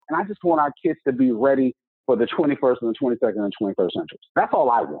And I just want our kids to be ready for the 21st and the 22nd and 21st centuries. That's all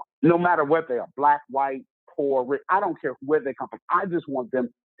I want. No matter what they are, black, white, poor, rich, I don't care where they come from. I just want them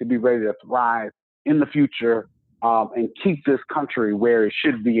to be ready to thrive in the future and keep this country where it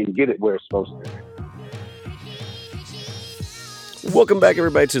should be and get it where it's supposed to be. Welcome back,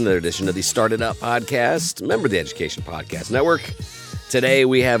 everybody, to another edition of the Started Up Podcast, member of the Education Podcast Network. Today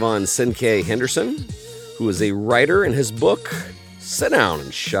we have on Cinquay Henderson, who is a writer, and his book, Sit Down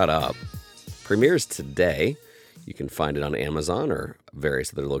and Shut Up, premieres today. You can find it on Amazon or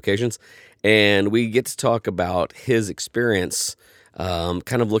various other locations. And we get to talk about his experience,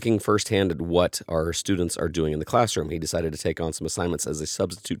 kind of looking firsthand at what our students are doing in the classroom. He decided to take on some assignments as a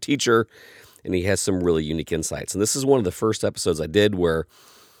substitute teacher, and he has some really unique insights. And this is one of the first episodes I did where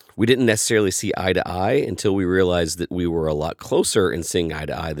we didn't necessarily see eye to eye until we realized that we were a lot closer in seeing eye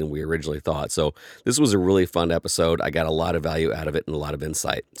to eye than we originally thought. So this was a really fun episode. I got a lot of value out of it and a lot of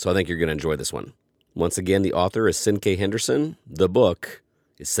insight. So I think you're going to enjoy this one. Once again, the author is Cinquay Henderson. The book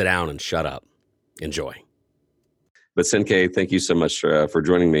is Sit Down and Shut Up. Enjoy. But Cinquay, thank you so much for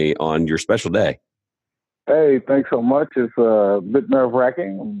joining me on your special day. Hey, thanks so much. It's a bit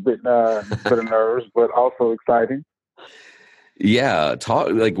nerve-wracking, a bit of nerves, but also exciting. Yeah,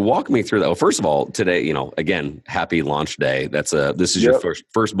 walk me through that. Well, first of all, today, again, happy launch day. This is your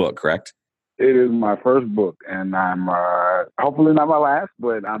first book, correct? It is my first book, and I'm hopefully not my last,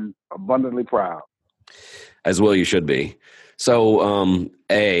 but I'm abundantly proud. As well, you should be. So,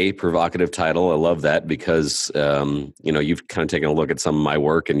 a provocative title. I love that because you've kind of taken a look at some of my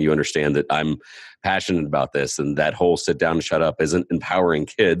work, and you understand that I'm passionate about this, and that whole sit down and shut up isn't empowering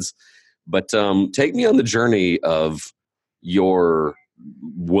kids. But take me on the journey of your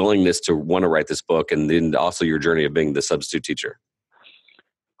willingness to want to write this book, and then also your journey of being the substitute teacher.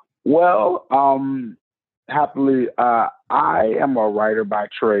 Well, happily, I am a writer by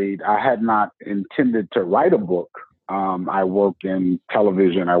trade. I had not intended to write a book. I work in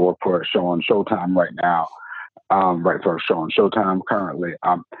television. I work for a show on Showtime right now. Right for a show on Showtime currently.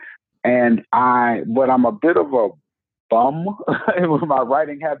 But I'm a bit of a bum with my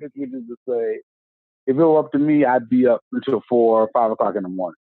writing habits, which is to say, if it were up to me, I'd be up until 4 or 5 o'clock in the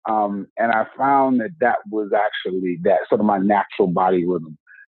morning. And I found that was actually that sort of my natural body rhythm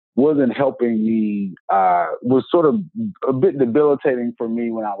wasn't helping me, was sort of a bit debilitating for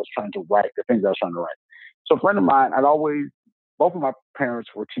me when I was trying to write the things I was trying to write. So a friend of mine, both of my parents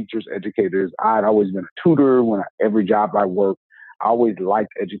were teachers, educators. I'd always been a tutor every job I worked. I always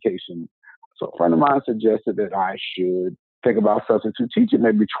liked education. So a friend of mine suggested that I should think about substitute teaching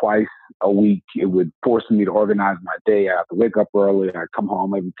maybe twice a week. It would force me to organize my day. I have to wake up early. I'd come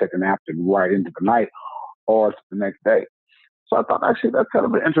home, maybe take a nap and write into the night or the next day. So I thought, actually, that's kind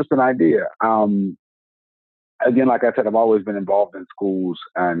of an interesting idea. Again, like I said, I've always been involved in schools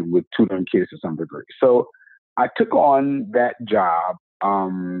and with tutoring kids to some degree. So I took on that job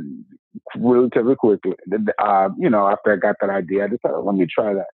relatively quickly. After I got that idea, I decided, let me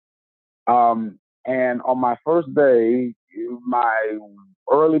try that. And on my first day, my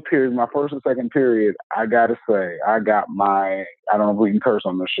early period, my first and second period, I got to say, I got I don't know if we can curse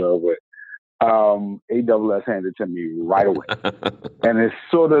on the show, but AWS handed to me right away. And it's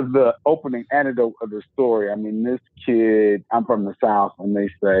sort of the opening anecdote of the story. I mean, this kid, I'm from the South, and they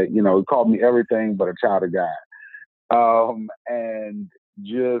say, he called me everything but a child of God. And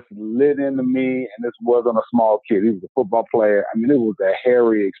just lit into me. And this wasn't a small kid. He was a football player. I mean, it was a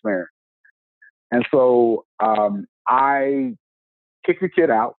hairy experience. And so I kicked the kid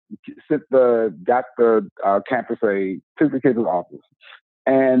out, got the campus aide, took the kid to the office.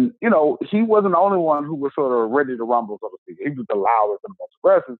 And, he wasn't the only one who was sort of ready to rumble, so to speak. He was the loudest and the most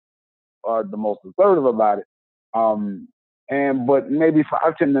aggressive, the most assertive about it. But maybe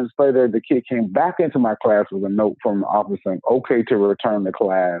 5-10 minutes later, the kid came back into my class with a note from the office saying, okay to return to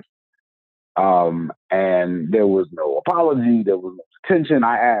class. And there was no apology. There was no detention.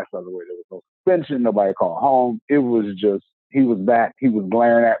 I asked, by the way, there was no suspension. Nobody called home. It was just, he was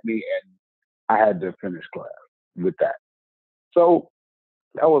glaring at me, and I had to finish class with that. So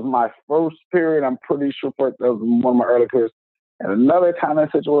that was my first period. I'm pretty sure that was one of my early periods. And another kind of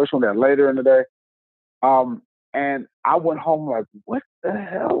situation that later in the day. And I went home like, what the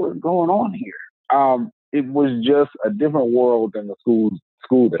hell is going on here? It was just a different world than the school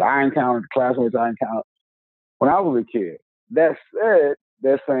that I encountered, the classmates I encountered when I was a kid. That said,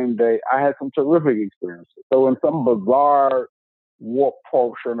 that same day, I had some terrific experiences. So in some bizarre warped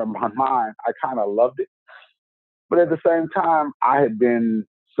portion of my mind, I kind of loved it. But at the same time, I had been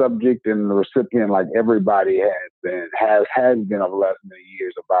subject and the recipient, like everybody has been over the last many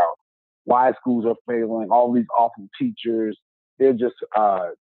years, about why schools are failing, all these awful teachers. They're just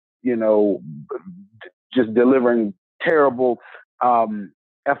just delivering terrible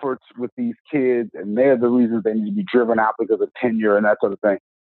efforts with these kids, and they're the reasons they need to be driven out because of tenure and that sort of thing.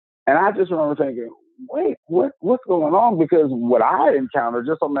 And I just remember thinking, wait, what's going on? Because what I encountered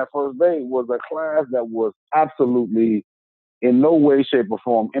just on that first day was a class that was absolutely in no way, shape, or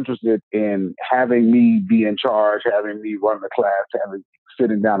form interested in having me be in charge, having me run the class,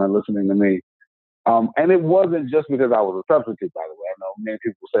 sitting down and listening to me. And it wasn't just because I was a substitute, by the way. I know many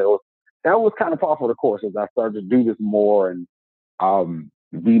people say, oh, that was kind of par for the course as I started to do this more and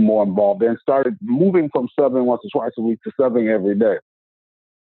be more involved, and started moving from subbing once or twice a week to subbing every day.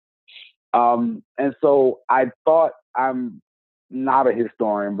 And so I thought, I'm not a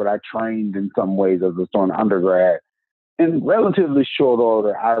historian, but I trained in some ways as a historian undergrad. In relatively short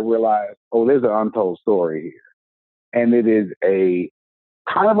order, I realized, oh, there's an untold story here. And it is a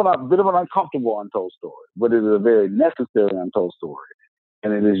kind of a bit of an uncomfortable untold story, but it is a very necessary untold story.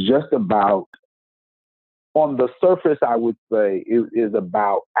 And it is just about, on the surface, I would say, it is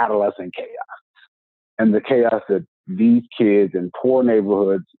about adolescent chaos and the chaos that these kids in poor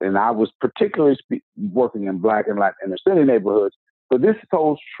neighborhoods, and I was particularly working in Black and Latin inner city neighborhoods, but this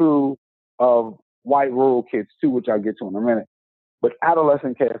holds true of white rural kids too, which I'll get to in a minute. But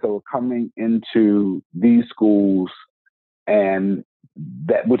adolescent chaos that were coming into these schools, and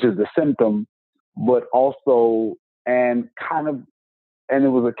that, which is the symptom, but also, and it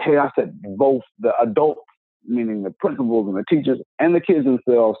was a chaos that both the adults, meaning the principals and the teachers, and the kids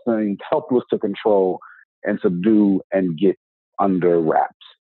themselves seemed helpless to control and subdue and get under wraps.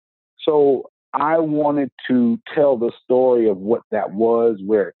 So I wanted to tell the story of what that was,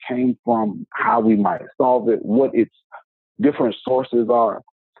 where it came from, how we might solve it, what its different sources are.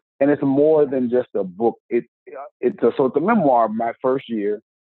 And it's more than just a book. It's a memoir of my first year,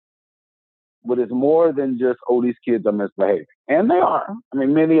 but it's more than just, oh, these kids are misbehaving. And they are. I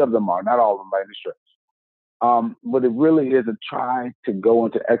mean, many of them are, not all of them by any stretch. But it really is a try to go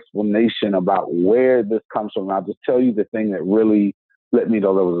into explanation about where this comes from. And I'll just tell you the thing that really let me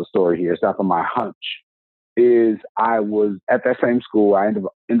know there was a story here. It's after my hunch is I was at that same school. I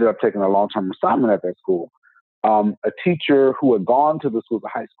ended up taking a long-term assignment at that school. A teacher who had gone to the school, the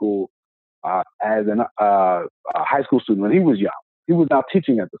high school, as a high school student when he was young. He was now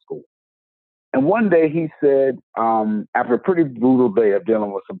teaching at the school. And one day he said, after a pretty brutal day of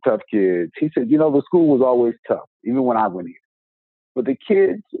dealing with some tough kids, he said, the school was always tough, even when I went here. But the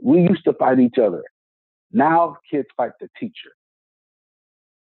kids, we used to fight each other. Now kids fight the teacher.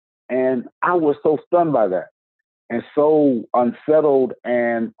 And I was so stunned by that and so unsettled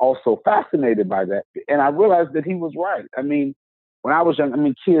and also fascinated by that. And I realized that he was right. I mean, when I was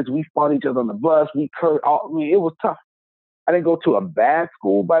young, kids, we fought each other on the bus. We cursed. It was tough. I didn't go to a bad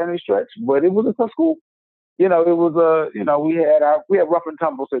school by any stretch, but it was a tough school. It was we had rough and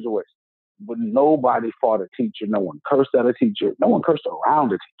tumble situations, but nobody fought a teacher. No one cursed at a teacher. No one cursed around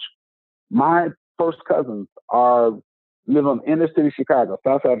a teacher. My first cousins live in inner city Chicago,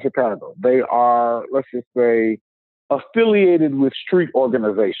 south side of Chicago. They are, let's just say, affiliated with street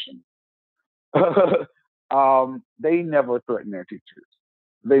organizations. They never threatened their teachers.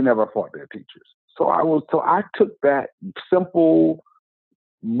 They never fought their teachers. So I took that simple,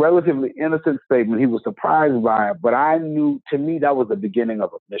 relatively innocent statement. He was surprised by it, but I knew, to me, that was the beginning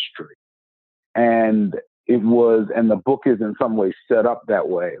of a mystery. And the book is in some ways set up that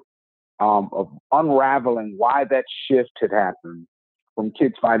way, of unraveling why that shift had happened from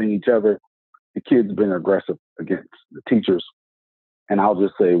kids fighting each other to kids being aggressive against the teachers. And I'll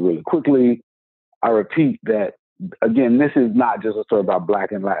just say really quickly, I repeat that, again, this is not just a story about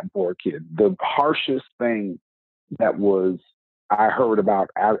Black and Latin poor kids. The harshest thing that I heard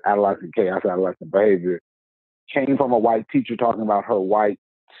about adolescent chaos, adolescent behavior, came from a white teacher talking about her white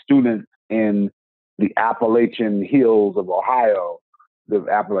students in the Appalachian Hills of Ohio, the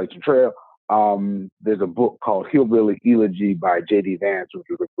Appalachian Trail. There's a book called Hillbilly Elegy by J.D. Vance, which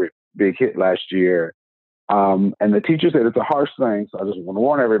was a big hit last year. And the teacher said it's a harsh thing, so I just want to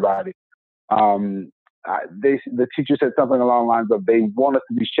warn everybody. The teacher said something along the lines of, they want us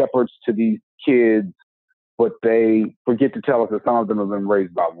to be shepherds to these kids, but they forget to tell us that some of them have been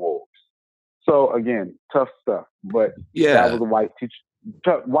raised by wolves. So again, tough stuff. But that was a white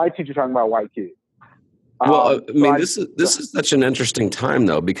teacher talking about white kids. Well, this is such an interesting time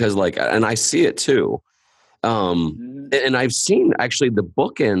though, because and I see it too. And I've seen actually the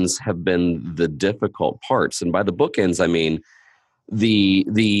bookends have been the difficult parts. And by the bookends, I mean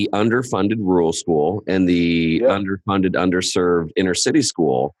the underfunded rural school and the underfunded, underserved inner city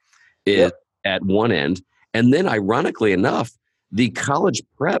school is at one end. And then ironically enough, the college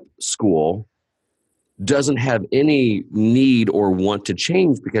prep school doesn't have any need or want to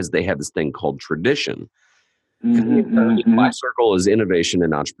change because they have this thing called tradition. My circle is innovation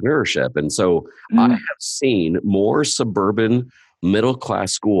and entrepreneurship. And so I have seen more suburban middle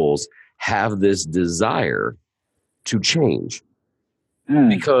class schools have this desire to change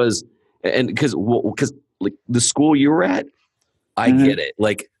because like the school you were at, I get it.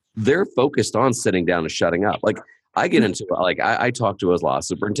 Like they're focused on sitting down and shutting up. Like I get into like I talk to a lot of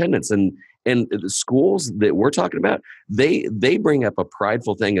superintendents and the schools that we're talking about, they bring up a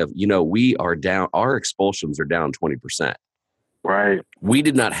prideful thing of, we are down, our expulsions are down 20%. Right. We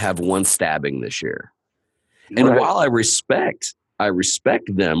did not have one stabbing this year. And while I respect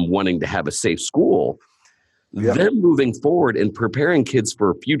them wanting to have a safe school, them moving forward and preparing kids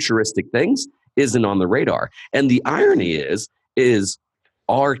for futuristic things isn't on the radar. And the irony is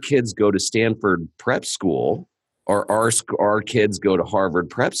our kids go to Stanford prep school or our kids go to Harvard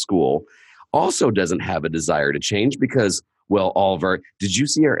prep school also doesn't have a desire to change because, did you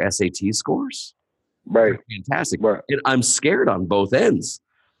see our SAT scores? Right. They're fantastic. Right. And I'm scared on both ends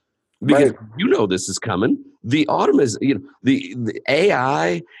because this is coming. The the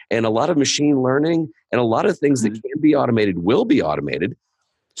AI and a lot of machine learning and a lot of things that can be automated will be automated.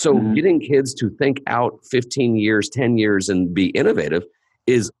 So getting kids to think out 15 years, 10 years and be innovative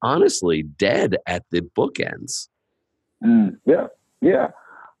is honestly dead at the bookends. Yeah.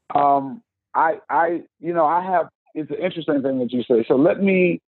 I have, it's an interesting thing that you say. So let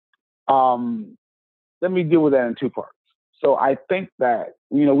me deal with that in two parts. So I think that,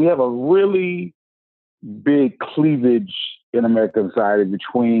 we have a really big cleavage in American society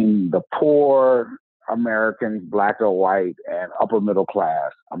between the poor Americans, black or white, and upper middle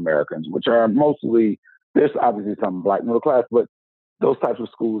class Americans, which are mostly, there's obviously some black middle class, but those types of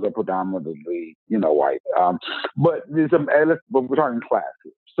schools are predominantly, white. But we're talking class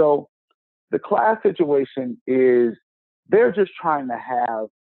here. So the class situation is they're just trying to have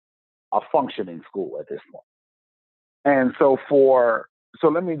a functioning school at this point. And so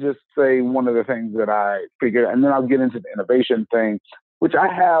let me just say one of the things that I figured, and then I'll get into the innovation thing, which I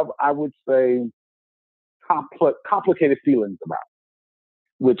have, I would say, complicated feelings about,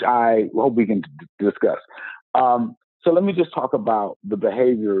 which I hope we can discuss. So let me just talk about the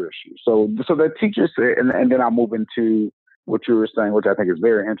behavior issue. So the teachers say, and then I'll move into what you were saying, which I think is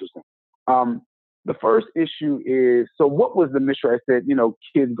very interesting. The first issue is, so what was the mystery? I said,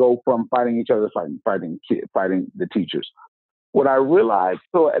 kids go from fighting each other, fighting the teachers. What I realized,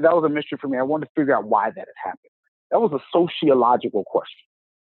 so that was a mystery for me. I wanted to figure out why that had happened. That was a sociological question.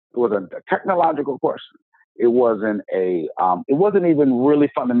 It was a technological question. It wasn't even really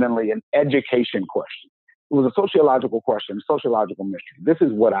fundamentally an education question. It was a sociological question, sociological mystery. This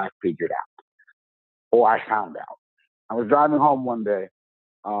is what I figured out, or I found out. I was driving home one day,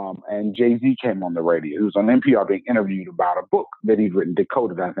 and Jay-Z came on the radio. He was on NPR being interviewed about a book that he'd written,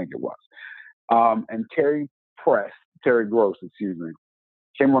 Decoded, I think it was. And Terry Gross,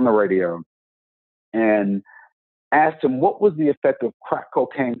 came on the radio and asked him, what was the effect of crack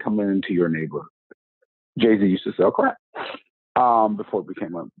cocaine coming into your neighborhood? Jay-Z used to sell crack before it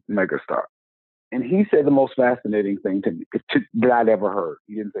became a megastar. And he said the most fascinating thing to me that I'd ever heard.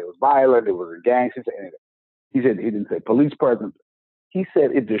 He didn't say it was violent, it was a gang. He didn't say police presence. He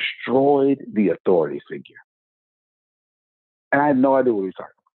said it destroyed the authority figure. And I had no idea what he was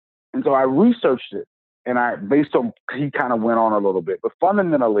talking about. And so I researched it, and he kind of went on a little bit. But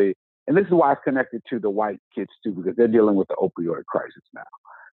fundamentally, and this is why it's connected to the white kids too, because they're dealing with the opioid crisis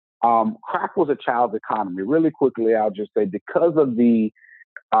now. Crack was a child's economy. Really quickly, I'll just say, because of the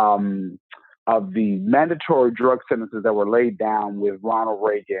mandatory drug sentences that were laid down with Ronald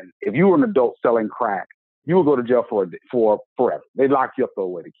Reagan, if you were an adult selling crack, you would go to jail for forever. They'd lock you up, throw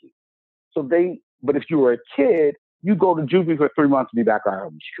away the key. But if you were a kid, you go to juvie for 3 months and be back out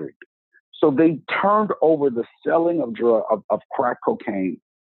on the street. So they turned over the selling of crack cocaine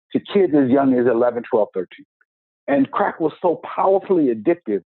to kids as young as 11, 12, 13. And crack was so powerfully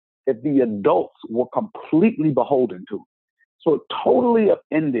addictive that the adults were completely beholden to it. So it totally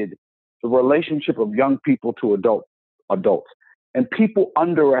upended the relationship of young people to adults. And people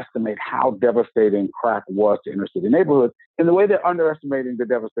underestimate how devastating crack was to inner city neighborhoods in the way they're underestimating the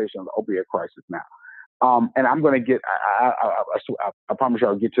devastation of the opioid crisis now. And I'm going to get, I promise you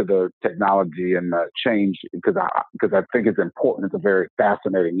I'll get to the technology and the change because I think it's important. It's a very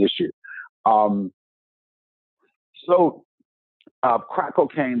fascinating issue. Crack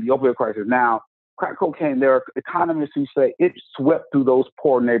cocaine, the opioid crisis. Now, crack cocaine, there are economists who say it swept through those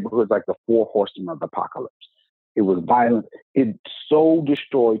poor neighborhoods like the four horsemen of the apocalypse. It was violent. It so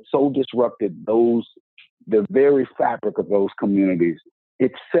destroyed, so disrupted the very fabric of those communities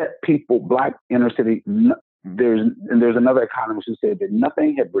it set people, Black inner city. There's another economist who said that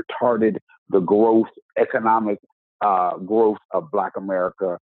nothing had retarded the economic growth of Black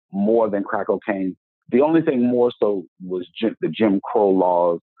America more than crack cocaine. The only thing more so was the Jim Crow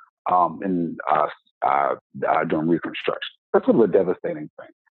laws during Reconstruction. That's sort of a devastating thing.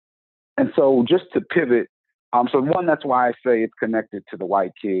 And so just to pivot, so one, that's why I say it's connected to the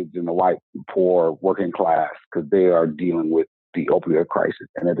white kids and the white poor working class, because they are dealing with the opioid crisis,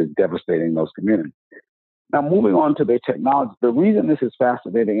 and it is devastating those communities. Now, moving on to their technology, the reason this is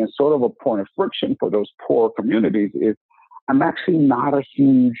fascinating and sort of a point of friction for those poor communities is I'm actually not a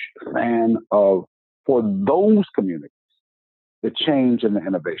huge fan of, for those communities, the change and the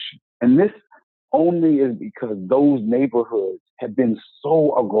innovation. And this only is because those neighborhoods have been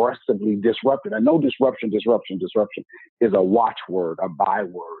so aggressively disrupted. I know disruption is a watchword, a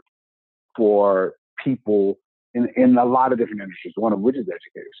byword for people in a lot of different industries, one of which is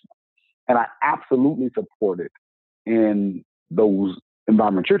education. And I absolutely support it in those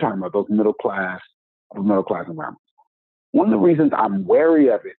environments you're talking about, those middle class environments. One of the reasons I'm wary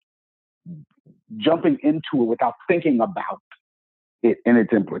of it, jumping into it without thinking about it and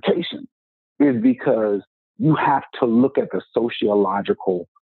its implications, is because you have to look at the sociological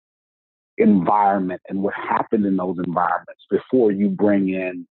environment and what happened in those environments before you bring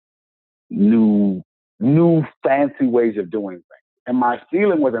in new fancy ways of doing things. And my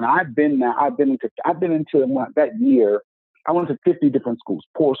feeling was, and I've been into that year, I went to 50 different schools,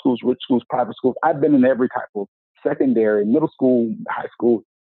 poor schools, rich schools, private schools. I've been in every type of secondary, middle school, high school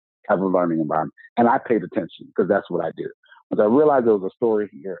type of learning environment. And I paid attention because that's what I did. Once I realized there was a story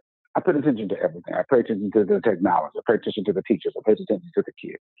here, I paid attention to everything. I paid attention to the technology. I paid attention to the teachers. I paid attention to the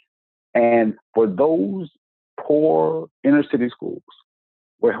kids. And for those poor inner city schools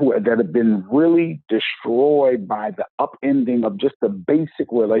that have been really destroyed by the upending of just the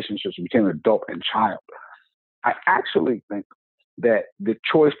basic relationships between adult and child, I actually think that the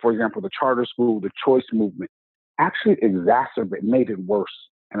choice, for example, the charter school, the choice movement, actually made it worse.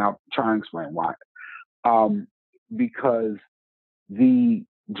 And I'll try and explain why. Because the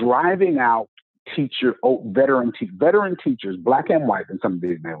driving out veteran teachers, Black and white in some of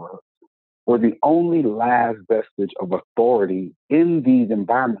these neighborhoods, were the only last vestige of authority in these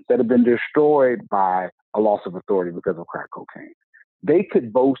environments that have been destroyed by a loss of authority because of crack cocaine. They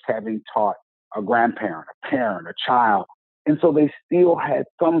could boast having taught a grandparent, a parent, a child, and so they still had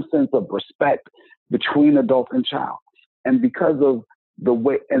some sense of respect between adult and child. And because of the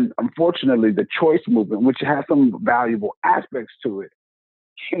way, and unfortunately, the choice movement, which has some valuable aspects to it,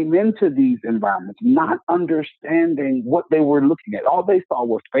 came into these environments not understanding what they were looking at. All they saw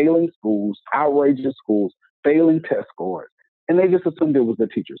were failing schools, outrageous schools, failing test scores, and they just assumed it was the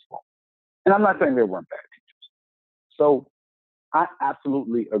teacher's fault. And I'm not saying they weren't bad teachers. So I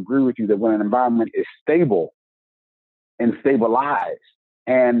absolutely agree with you that when an environment is stable and stabilized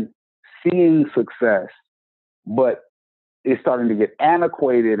and seeing success, but is starting to get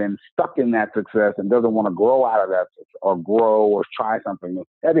antiquated and stuck in that success and doesn't want to grow out of that or grow or try something new,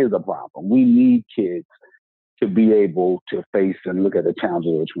 that is a problem. We need kids to be able to face and look at the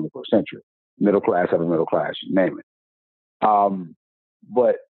challenges of the 21st century. Middle class, upper middle class, you name it.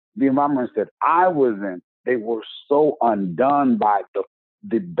 But the environments that I was in, they were so undone by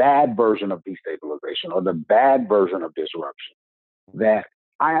the bad version of destabilization or the bad version of disruption that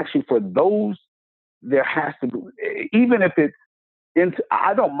I actually, for those, there has to be, even if it's,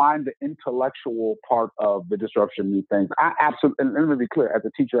 I don't mind the intellectual part of the disruption of new things. I absolutely, and let me be clear, as a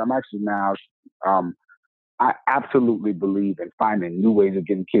teacher, I'm actually now, I absolutely believe in finding new ways of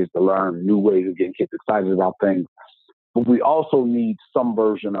getting kids to learn, new ways of getting kids excited about things. But we also need some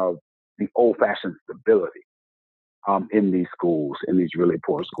version of the old-fashioned stability in these schools, in these really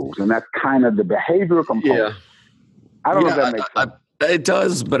poor schools. And that's kind of the behavioral component. Yeah. I don't know if that makes sense. It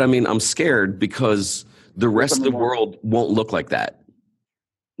does, but I mean, I'm scared because the rest of the world won't look like that.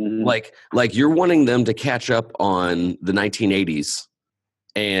 Mm-hmm. Like you're wanting them to catch up on the 1980s,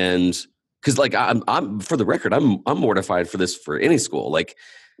 and because like I'm for the record, I'm mortified for this for any school. Like,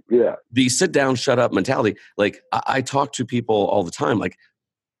 yeah, the sit down, shut up mentality. Like I talk to people all the time. Like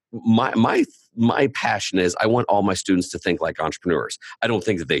my passion is I want all my students to think like entrepreneurs. I don't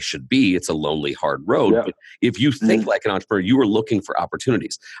think that they should be. It's a lonely, hard road. Yeah. But if you think like an entrepreneur, you are looking for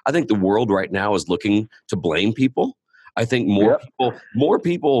opportunities. I think the world right now is looking to blame people. I think more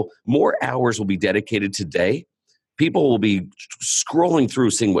hours will be dedicated today. People will be scrolling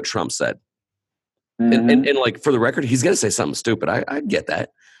through seeing what Trump said. Mm-hmm. And like, for the record, he's going to say something stupid. I get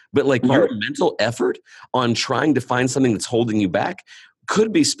that. But like your mental effort on trying to find something that's holding you back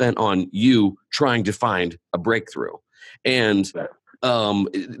could be spent on you trying to find a breakthrough. And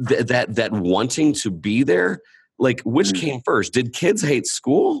that wanting to be there, like which came first? Did kids hate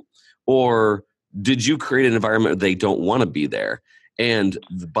school, or did you create an environment where they don't want to be there? And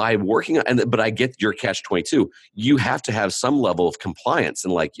by working on, but I get your catch-22. You have to have some level of compliance,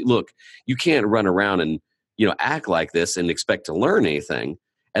 and like, look, you can't run around and act like this and expect to learn anything.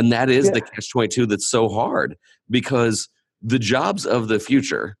 And that is the catch-22 that's so hard, because the jobs of the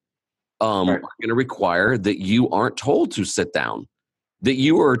future are going to require that you aren't told to sit down, that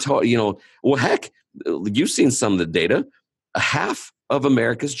you are told, well, heck, you've seen some of the data. Half of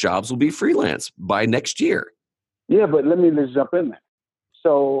America's jobs will be freelance by next year. Yeah, but let me just jump in there.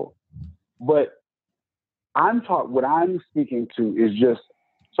 So, but what I'm speaking to is just,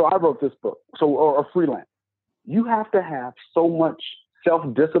 so I wrote this book, or freelance. You have to have so much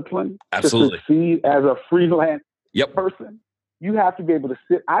self-discipline to succeed as a freelance person. You have to be able to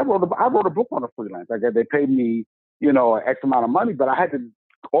sit. I wrote a book on a freelance. They paid me, an X amount of money, but I had to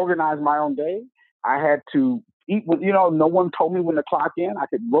organize my own day. I had to eat when, no one told me when to clock in. I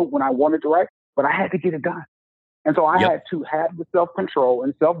could write when I wanted to write, but I had to get it done. And so I had to have the self-control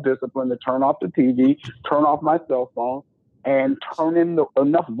and self-discipline to turn off the TV, turn off my cell phone, and turn in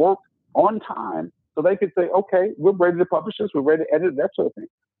enough work on time so they could say, okay, we're ready to publish this, we're ready to edit, that sort of thing.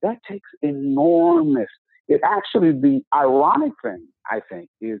 That takes enormous. The ironic thing, I think,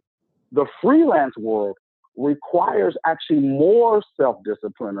 is the freelance world requires actually more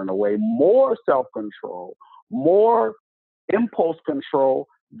self-discipline in a way, more self-control, more impulse control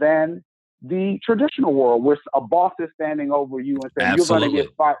than the traditional world, where a boss is standing over you and saying, you're going to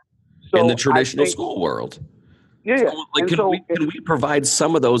get fired. So in the traditional school world. Yeah. So, can we provide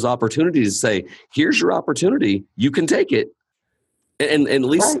some of those opportunities to say, here's your opportunity, you can take it, and at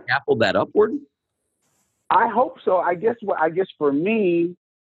least scaffold that upward? I hope so. I guess for me,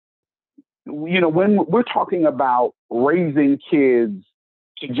 when we're talking about raising kids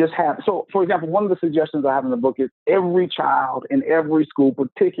to just have, so for example, one of the suggestions I have in the book is every child in every school,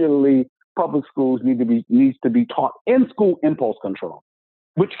 particularly public schools, needs to be taught in school impulse control,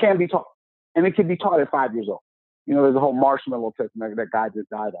 which can be taught, and it can be taught at 5 years old. There's a whole marshmallow test. That guy just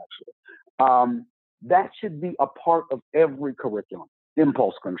died, actually. That should be a part of every curriculum,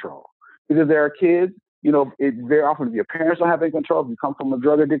 impulse control, because there are kids. It very often your parents don't have any control. If you come from a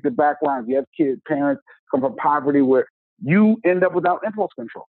drug addicted background, if you have parents come from poverty, where you end up without impulse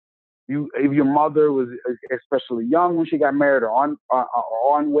control. If your mother was especially young when she got married or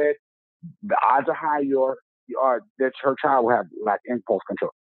on with, the odds are high that her child will have impulse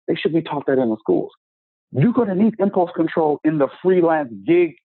control. They should be taught that in the schools. You're going to need impulse control in the freelance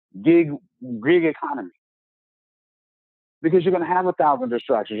gig economy, because you're going to have 1,000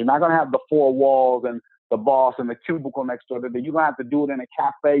 distractions. You're not going to have the four walls and the boss and the cubicle next door. You're going to have to do it in a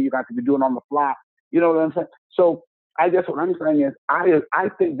cafe. You're going to have to be doing it on the fly. You know what I'm saying? So I guess what I'm saying is I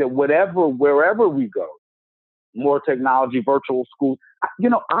think that wherever we go, more technology, virtual schools. I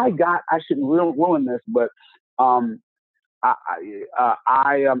shouldn't ruin this, but I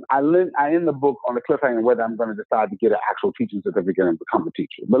end the book on the cliffhanger whether I'm going to decide to get an actual teaching certificate and become a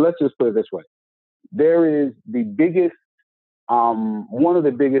teacher. But let's just put it this way: there is the biggest, one of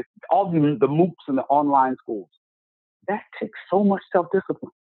the biggest, all the MOOCs and the online schools. That takes so much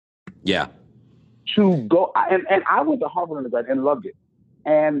self-discipline. Yeah. To go, and I went to Harvard undergrad and loved it,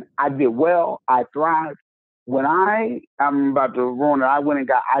 and I did well. I thrived. When I'm about to ruin it, I went and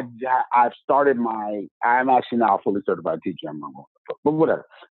I've started I'm actually now a fully certified teacher. But whatever.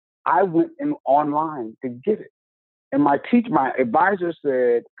 I went in online to get it. And my advisor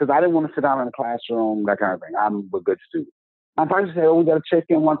said, because I didn't want to sit down in the classroom, that kind of thing. I'm a good student. My advisor said, we got to check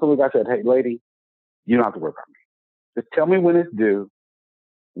in once a week. I said, hey, lady, you don't have to worry about me. Just tell me when it's due,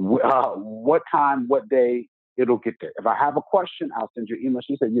 what time, what day, it'll get there. If I have a question, I'll send you an email.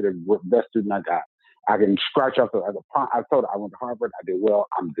 She said, you're the best student I got. I can scratch off I told her I went to Harvard. I did well.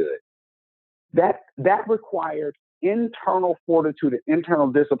 I'm good. That required internal fortitude and internal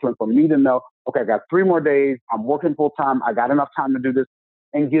discipline for me to know, okay, I got 3 more days. I'm working full time. I got enough time to do this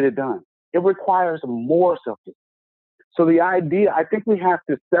and get it done. It requires more self-discipline. So I think we have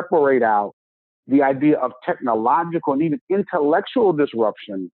to separate out the idea of technological and even intellectual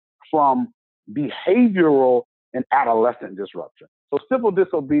disruption from behavioral and adolescent disruption. So civil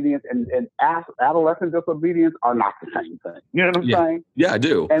disobedience and adolescent disobedience are not the same thing. You know what I'm saying? Yeah, I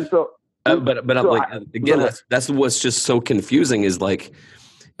do. And so, but I'm like, again, that's what's just so confusing is like,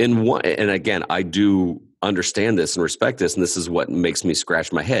 and again, I do understand this and respect this, and this is what makes me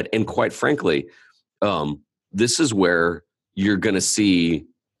scratch my head. And quite frankly, this is where you're going to see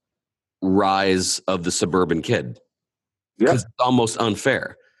rise of the suburban kid, because it's almost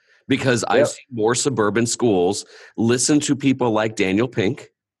unfair. because I've seen more suburban schools listen to people like Daniel Pink,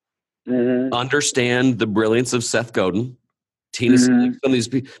 understand the brilliance of Seth Godin, Tina Slick, some of these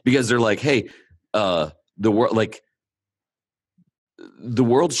people, because they're like, hey, the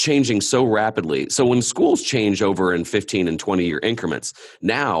world's changing so rapidly. So when schools change over in 15 and 20 year increments,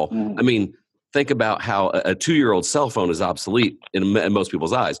 now, I mean, think about how a 2-year-old cell phone is obsolete in most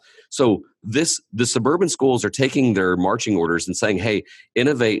people's eyes. So the suburban schools are taking their marching orders and saying, hey,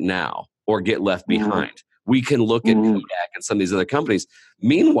 innovate now or get left behind. We can look at Kodak and some of these other companies.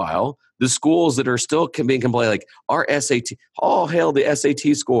 Meanwhile, the schools that are still being complained, like our SAT, all hail the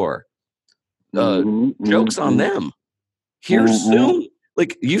SAT score. Jokes on them. Here soon,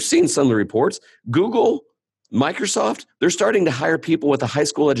 like you've seen some of the reports, Google, Microsoft, they're starting to hire people with a high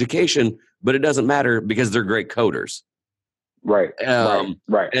school education, but it doesn't matter because they're great coders. Right. And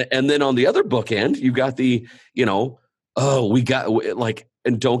then on the other bookend, you got the,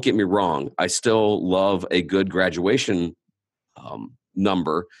 and don't get me wrong, I still love a good graduation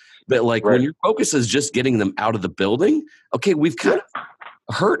number, but when your focus is just getting them out of the building, okay, we've kind of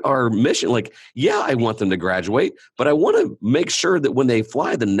hurt our mission. Like, yeah, I want them to graduate, but I want to make sure that when they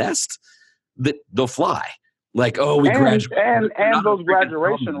fly the nest, that they'll fly. Like, we graduate. And those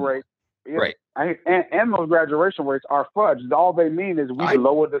graduation rates. Right. And those graduation rates are fudged. All they mean is we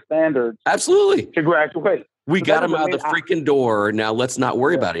lower the standards. Absolutely. To graduate. We got them out the freaking door. Now let's not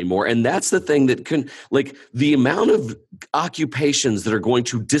worry about it anymore. And that's the thing that the amount of occupations that are going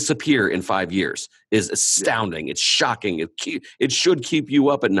to disappear in 5 years is astounding. It's shocking. It should keep you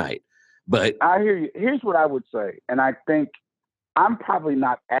up at night. But I hear you. Here's what I would say. And I think I'm probably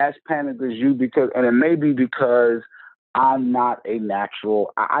not as panicked as you and it may be because I'm not a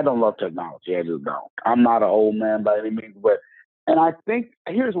natural. I don't love technology. I just don't. I'm not an old man by any means, and I think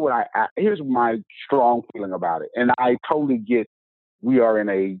here's my strong feeling about it. And I totally get we are in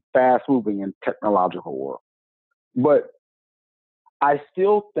a fast moving and technological world, but I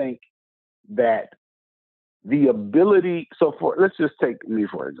still think that the ability. So let's just take me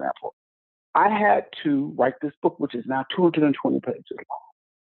for example. I had to write this book, which is now 220 pages long.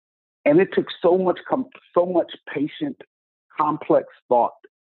 And it took so much patient, complex thought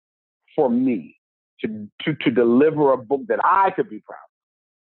for me to deliver a book that I could be proud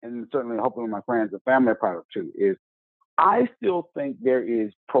of. And certainly hopefully my friends and family are proud of too, is I still think there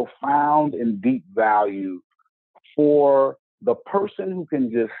is profound and deep value for the person who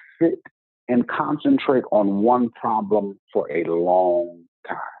can just sit and concentrate on one problem for a long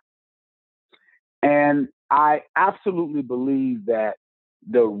time. And I absolutely believe that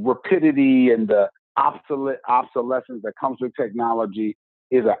the rapidity and the obsolescence that comes with technology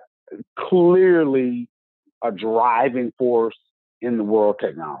is clearly a driving force in the world of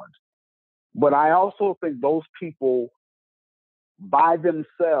technology. But I also think those people by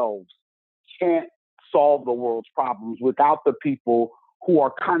themselves can't solve the world's problems without the people who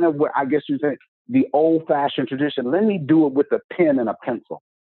are kind of what I guess you say the old-fashioned tradition. Let me do it with a pen and a pencil.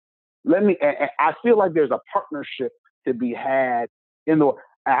 I feel like there's a partnership to be had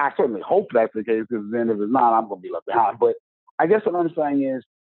I certainly hope that's the case, because then if it's not, I'm going to be left behind. But I guess what I'm saying is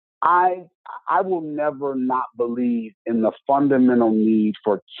I will never not believe in the fundamental need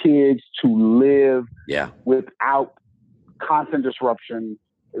for kids to live without constant disruption,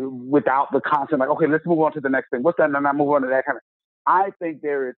 without the constant, like, okay, let's move on to the next thing. What's that? And I move on to that kind of. I think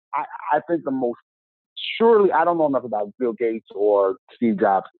I think the most, surely, I don't know enough about Bill Gates or Steve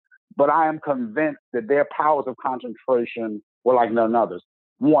Jobs, but I am convinced that their powers of concentration were like none others.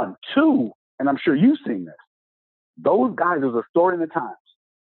 1, 2, and I'm sure you've seen this. Those guys, there's a story in the Times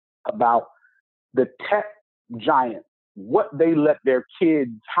about the tech giants, what they let their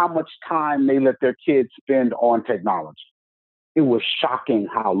kids, how much time they let their kids spend on technology. It was shocking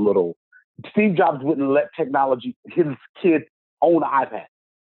how little. Steve Jobs wouldn't let his kids own an iPad.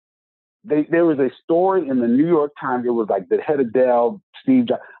 There was a story in the New York Times. It was like the head of Dell, Steve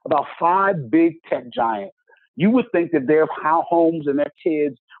Jobs, about 5 big tech giants. You would think that their homes and their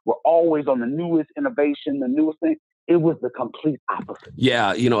kids were always on the newest innovation, the newest thing. It was the complete opposite.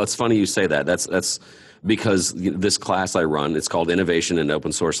 Yeah, it's funny you say that. That's because this class I run, it's called Innovation and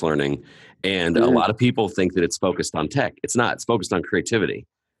Open Source Learning, and a lot of people think that it's focused on tech. It's not. It's focused on creativity.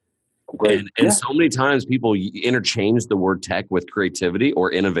 Great. And so many times people interchange the word tech with creativity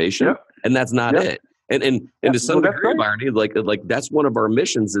or innovation, and that's not it. And to some degree of irony, like that's one of our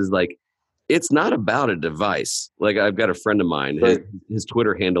missions is like, it's not about a device. Like I've got a friend of mine, his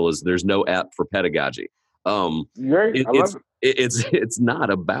Twitter handle is "There's no app for pedagogy." It's not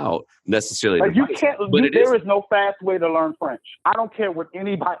about necessarily. Like you can't. There is no fast way to learn French. I don't care what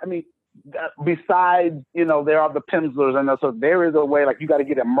anybody. I mean, besides, there are the Pimslers, and so there is a way, like, you got to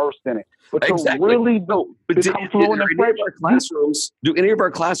get immersed in it. But Exactly. to really become fluent in French, do any of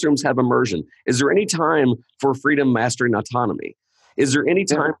our classrooms have immersion? Is there any time for freedom, mastery, and autonomy? Is there any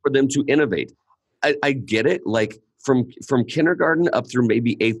time for them to innovate? I get it. Like from kindergarten up through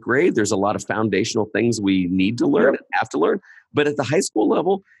maybe 8th grade, there's a lot of foundational things we need to learn and have to learn. But at the high school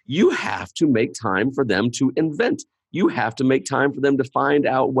level, you have to make time for them to invent. You have to make time for them to find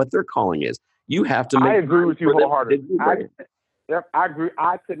out what their calling is. You have to make I agree with you wholeheartedly. I agree.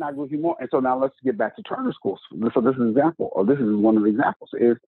 I could not agree with you more. And so now let's get back to charter schools. So this is an example, or this is one of the examples,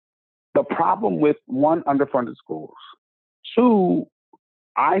 is the problem with, one, underfunded schools. Two,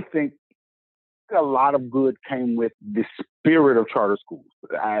 I think a lot of good came with the spirit of charter schools.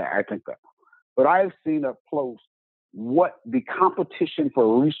 I think that. But I have seen up close what the competition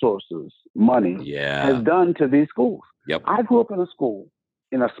for resources, money, has done to these schools. Yep. I grew up in a school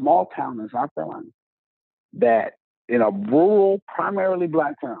in a small town in South Carolina that, in a rural, primarily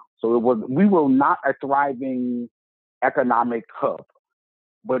Black town. So we were not a thriving economic hub.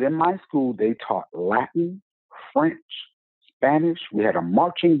 But in my school, they taught Latin, French, Spanish. We had a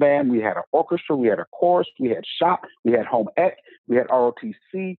marching band. We had an orchestra. We had a chorus. We had shop. We had home ec. We had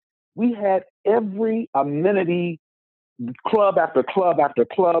ROTC. We had every amenity, club after club after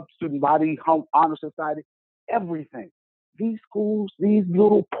club, student body, home honor society, everything. These schools, these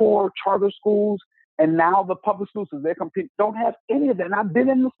little poor charter schools, and now the public schools, as they compete, don't have any of that. And I've been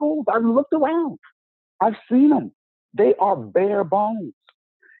in the schools. I've looked around. I've seen them. They are bare bones.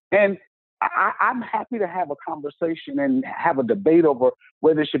 And I'm happy to have a conversation and have a debate over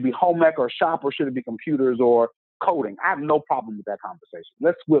whether it should be home ec or shop, or should it be computers or coding. I have no problem with that conversation.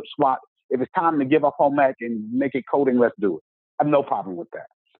 Let's swap. If it's time to give up home ec and make it coding, let's do it. I have no problem with that.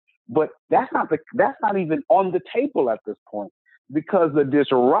 But that's not even on the table at this point, because the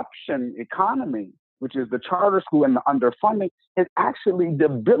disruption economy, which is the charter school and the underfunding, has actually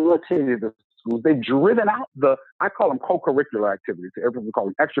debilitated the schools. They've driven out I call them co-curricular activities. Everyone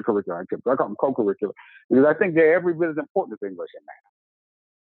calls them extracurricular activities. I call them co-curricular because I think they're every bit as important as English and math.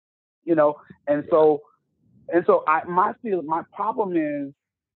 My problem is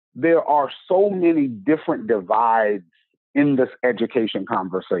there are so many different divides in this education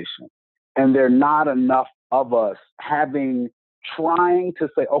conversation, and there are not enough of us trying to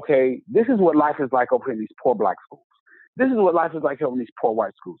say, okay, this is what life is like over in these poor Black schools. This is what life is like over in these poor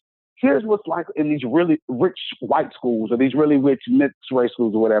white schools. Here's what's like in these really rich white schools, or these really rich mixed race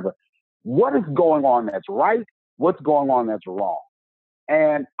schools, or whatever. What is going on that's right? What's going on that's wrong?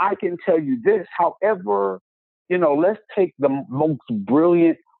 And I can tell you this, however, let's take the most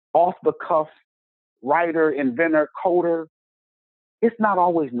brilliant, off-the-cuff writer, inventor, coder. It's not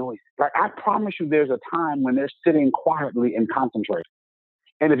always noisy. Like, I promise you there's a time when they're sitting quietly and concentrating.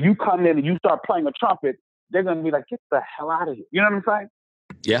 And if you come in and you start playing a trumpet, they're going to be like, get the hell out of here. You know what I'm saying?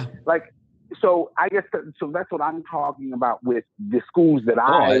 Yeah. Like, so I guess, so that's what I'm talking about with the schools that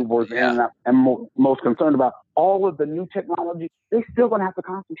I was in and I'm most concerned about. All of the new technology, they're still going to have to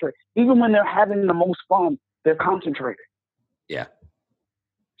concentrate. Even when they're having the most fun, they're concentrating. Yeah.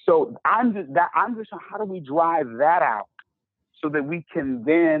 So I'm just how do we drive that out so that we can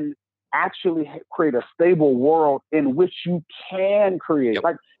then actually create a stable world in which you can create? Yep.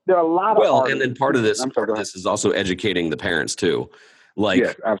 Like, there are a lot of artists. And then part of this is also educating the parents too. Like,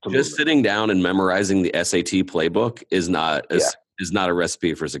 yes, just sitting down and memorizing the SAT playbook is not a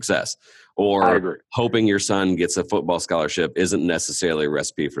recipe for success. Or hoping your son gets a football scholarship isn't necessarily a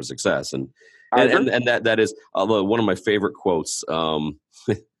recipe for success. And that is, although one of my favorite quotes,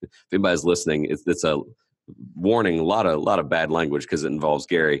 if anybody's listening, it's a warning, a lot of bad language because it involves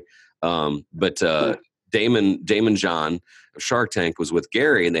Gary. But Damon John of Shark Tank was with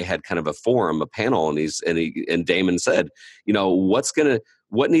Gary, and they had kind of a forum, a panel, and Damon said,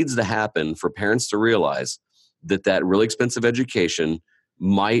 what needs to happen for parents to realize that really expensive education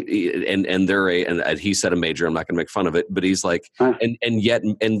might, and they're and he said a major, I'm not going to make fun of it, but he's like, and yet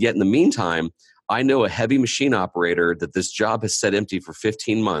in the meantime, I know a heavy machine operator that this job has sat empty for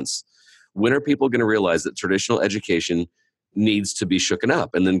 15 months. When are people going to realize that traditional education needs to be shooken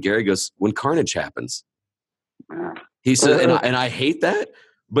up? And then Gary goes, when carnage happens. He said, and I hate that,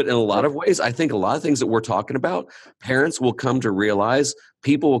 but in a lot of ways, I think a lot of things that we're talking about, parents will come to realize,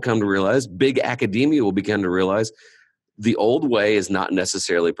 people will come to realize, big academia will begin to realize the old way is not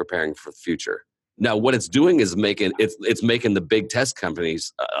necessarily preparing for the future. Now, what it's doing is making the big test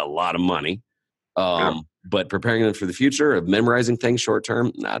companies a lot of money, but preparing them for the future of memorizing things short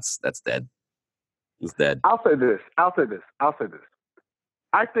term, that's dead. It's dead. I'll say this.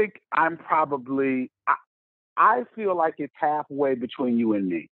 I think I'm probably I feel like it's halfway between you and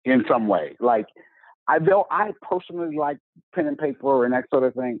me in some way. Like, though I personally like pen and paper and that sort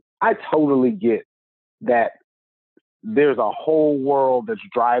of thing, I totally get that there's a whole world that's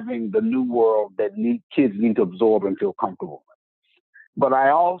driving the new world that kids need to absorb and feel comfortable with. But I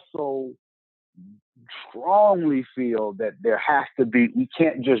also strongly feel that there has to be, we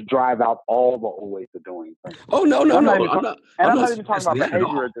can't just drive out all the old ways of doing things. Oh, no. I'm I'm not even talking about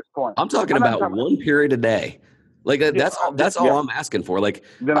behavior at this point. I'm talking about one period a day. Like that's all I'm asking for. Like,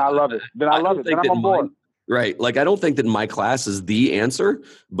 then I love it. Then I'm on board. Right. Like, I don't think that my class is the answer,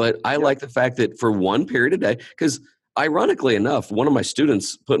 but I like the fact that for one period a day, because ironically enough, one of my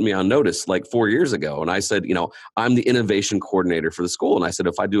students put me on notice like 4 years ago. And I said, I'm the innovation coordinator for the school. And I said,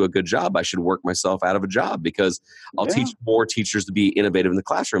 if I do a good job, I should work myself out of a job because I'll teach more teachers to be innovative in the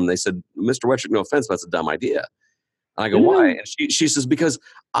classroom. And they said, Mr. Wettrick, no offense, but that's a dumb idea. And I go, why? And she says, because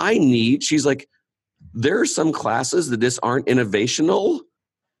she's like, there are some classes that just aren't innovational,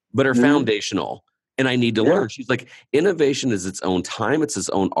 but are foundational. And I need to learn. She's like, innovation is its own time. It's its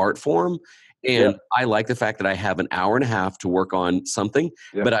own art form. And I like the fact that I have an hour and a half to work on something,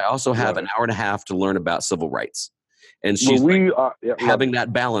 but I also have an hour and a half to learn about civil rights. And she's having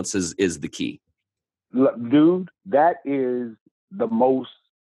that balance is the key. Dude, that is the most,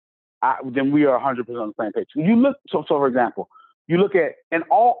 then we are 100% on the same page. You look, so for example, you look at, and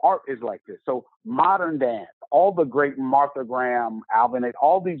all art is like this. So modern dance, all the great Martha Graham, Alvin,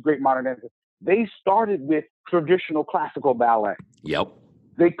 all these great modern dancers, they started with traditional classical ballet. Yep.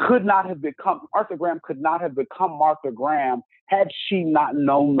 They could not have become, Martha Graham could not have become Martha Graham had she not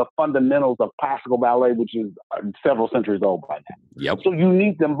known the fundamentals of classical ballet, which is several centuries old by now. Yep. So you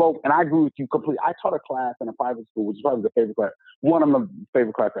need them both. And I agree with you completely. I taught a class in a private school, which is probably the favorite class, one of my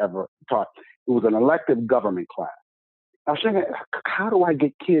favorite classes I ever taught. It was an elective government class. I was thinking, how do I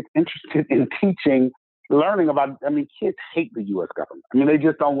get kids interested in learning about, kids hate the U.S. government. They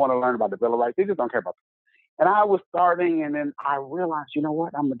just don't want to learn about the Bill of Rights. They just don't care about it. And I was starting, and then I realized, you know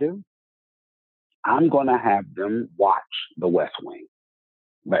what I'm going to do? I'm going to have them watch The West Wing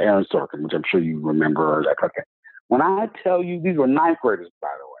by Aaron Sorkin, which I'm sure you remember. Okay. When I tell you, these were ninth graders, by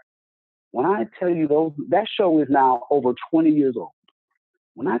the way. When I tell you that show is now over 20 years old.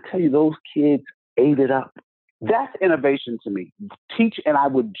 When I tell you those kids ate it up, that's innovation to me. Teach, and I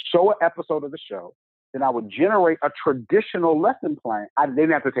would show an episode of the show, then I would generate a traditional lesson plan. They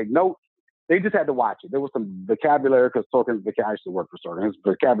didn't have to take notes. They just had to watch it. There was some vocabulary, because Sorkin's vocabulary, I used to work for Sorkin. His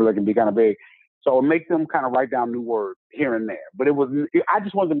vocabulary can be kind of big. So it make them kind of write down new words here and there. But I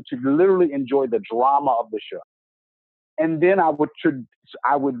just wanted them to literally enjoy the drama of the show. And then I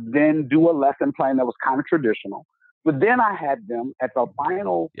would then do a lesson plan that was kind of traditional. But then I had them at the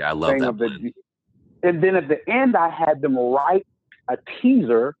final thing of the, and then at the end, I had them write a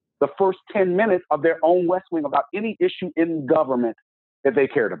teaser, the first 10 minutes of their own West Wing about any issue in government that they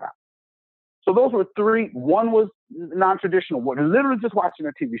cared about. So those were three. One was non-traditional, literally just watching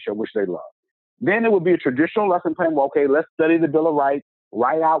a TV show, which they loved. Then it would be a traditional lesson plan. Well, okay, let's study the Bill of Rights,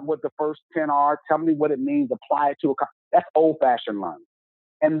 write out what the first 10 are, tell me what it means, apply it to that's old-fashioned learning.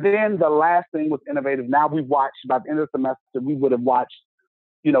 And then the last thing was innovative. Now we've watched, by the end of the semester, we would have watched,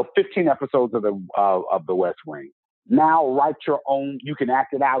 15 episodes of the West Wing. Now write your own, you can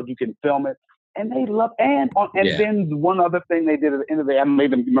act it out, you can film it. And they love, then one other thing they did at the end of the day, I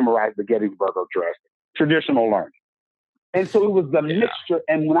made them memorize the Gettysburg Address, traditional learning. And so it was the mixture.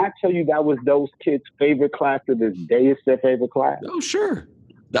 And when I tell you that was those kids' favorite class to this day, it's their favorite class. Oh, sure.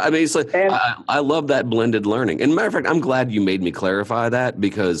 It's like, I love that blended learning. And matter of fact, I'm glad you made me clarify that,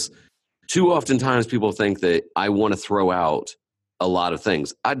 because too oftentimes people think that I want to throw out a lot of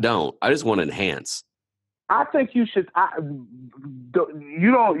things. I don't. I just want to enhance. I think you should.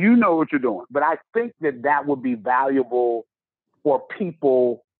 You know what you're doing, but I think that would be valuable for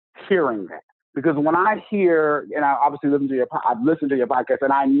people hearing that. Because when I hear, and I obviously I've listened to your podcast,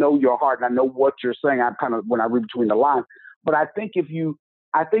 and I know your heart, and I know what you're saying. When I read between the lines, but I think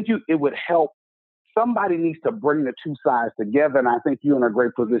it would help. Somebody needs to bring the two sides together, and I think you're in a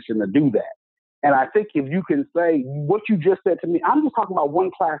great position to do that. And I think if you can say what you just said to me, I'm just talking about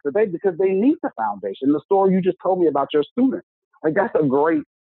one class today because they need the foundation. The story you just told me about your student, like that's a great,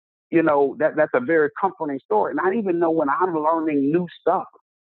 that's a very comforting story. And I even know when I'm learning new stuff,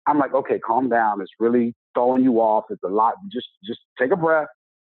 I'm like, okay, calm down. It's really throwing you off. It's a lot. Just take a breath.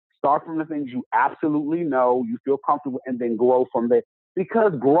 Start from the things you absolutely know, you feel comfortable, and then grow from there.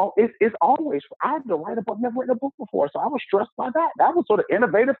 Because it's always, I had to write a book, never written a book before. So I was stressed by that. That was sort of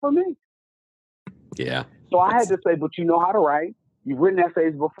innovative for me. Yeah. So I had to say, but you know how to write. You've written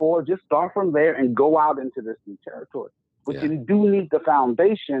essays before. Just start from there and go out into this new territory. But you do need the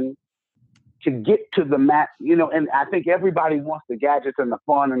foundation to get to the and I think everybody wants the gadgets and the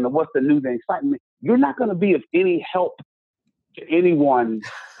fun and what's the new, the excitement. You're not going to be of any help to anyone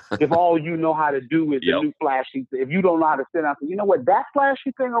if all you know how to do is the new flashy thing. If you don't know how to sit down, you know what, that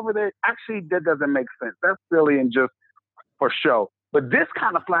flashy thing over there, actually, that doesn't make sense. That's silly and just for show. But this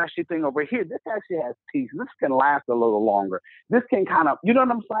kind of flashy thing over here, this actually has teeth. This can last a little longer. This can kind of, you know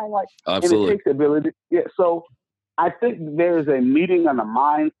what I'm saying? Like, absolutely. And it takes ability. Yeah. So I think there's a meeting of the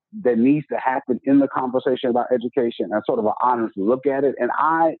mind that needs to happen in the conversation about education and sort of an honest look at it. And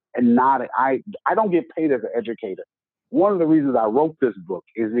I don't get paid as an educator. One of the reasons I wrote this book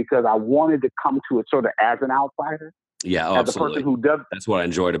is because I wanted to come to it sort of as an outsider. Yeah, as absolutely. A person who does. That's what I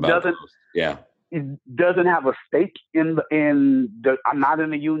enjoyed about it. Yeah. It doesn't have a stake in I'm not in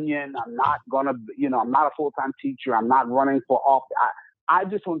the union. I'm not gonna, I'm not a full-time teacher. I'm not running for office. I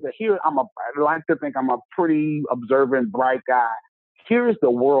just want to hear. I like to think I'm a pretty observant, bright guy. Here's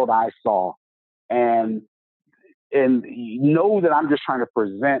the world I saw, and know that I'm just trying to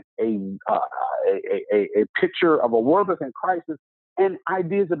present a picture of a world that's in crisis and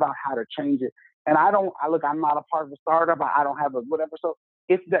ideas about how to change it. And I'm not a part of a startup. I don't have a whatever. So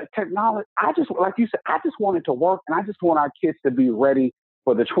it's that technology. Like you said, I just want it to work, and I just want our kids to be ready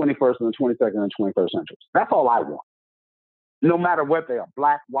for the 21st and the 22nd and 23rd centuries. That's all I want. No matter what they are,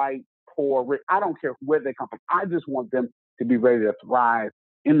 black, white, poor, rich, I don't care where they come from. I just want them to be ready to thrive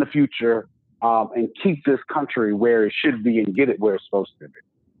in the future and keep this country where it should be and get it where it's supposed to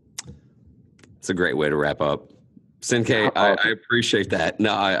be. It's a great way to wrap up. Sin-Kay, I appreciate that.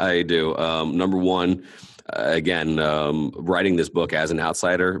 No, I do. Number one, again, writing this book as an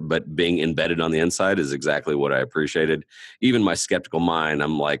outsider, but being embedded on the inside is exactly what I appreciated. Even my skeptical mind,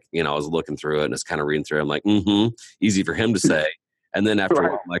 I'm like, I was looking through it and it's kind of reading through it. I'm like, easy for him to say. And then after a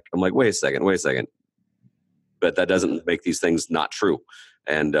while, I'm like, wait a second. But that doesn't make these things not true.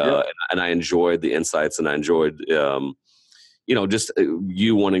 And I enjoyed the insights, and I enjoyed, just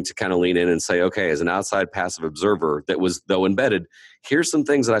you wanting to kind of lean in and say, okay, as an outside passive observer that was, though embedded, here's some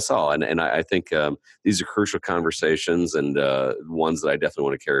things that I saw. And I think these are crucial conversations and ones that I definitely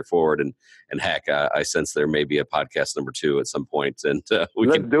want to carry forward. And heck, I sense there may be a podcast number 2 at some point, and we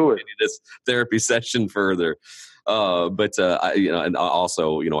can do this therapy session further. And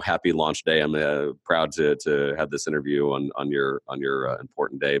also, happy launch day. I'm proud to have this interview on your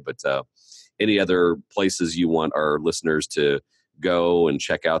important day. But any other places you want our listeners to go and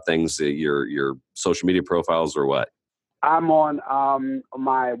check out things, your social media profiles or what? I'm on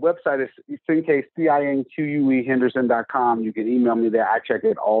my website is Cinque Henderson.com. You can email me there. I check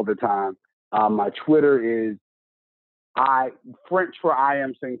it all the time. My Twitter is French for I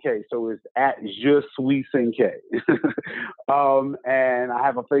am Cinque, so it's at Je suis Cinque. And I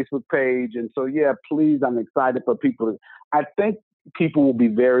have a Facebook page, and so please, I'm excited for people. I think people will be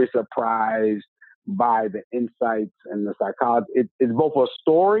very surprised by the insights and the psychology. It's both a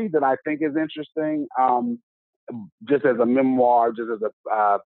story that I think is interesting, just as a memoir, just as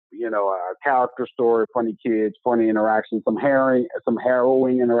a character story, funny kids, funny interactions, some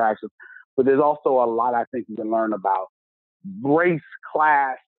harrowing interactions. But there's also a lot I think you can learn about race,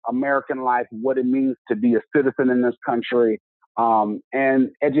 class, American life, what it means to be a citizen in this country. And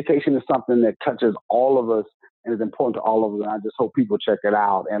education is something that touches all of us and is important to all of us. And I just hope people check it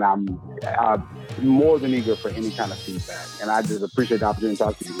out. And I'm more than eager for any kind of feedback. And I just appreciate the opportunity to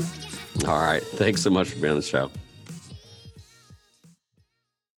talk to you. All right. Thanks so much for being on the show.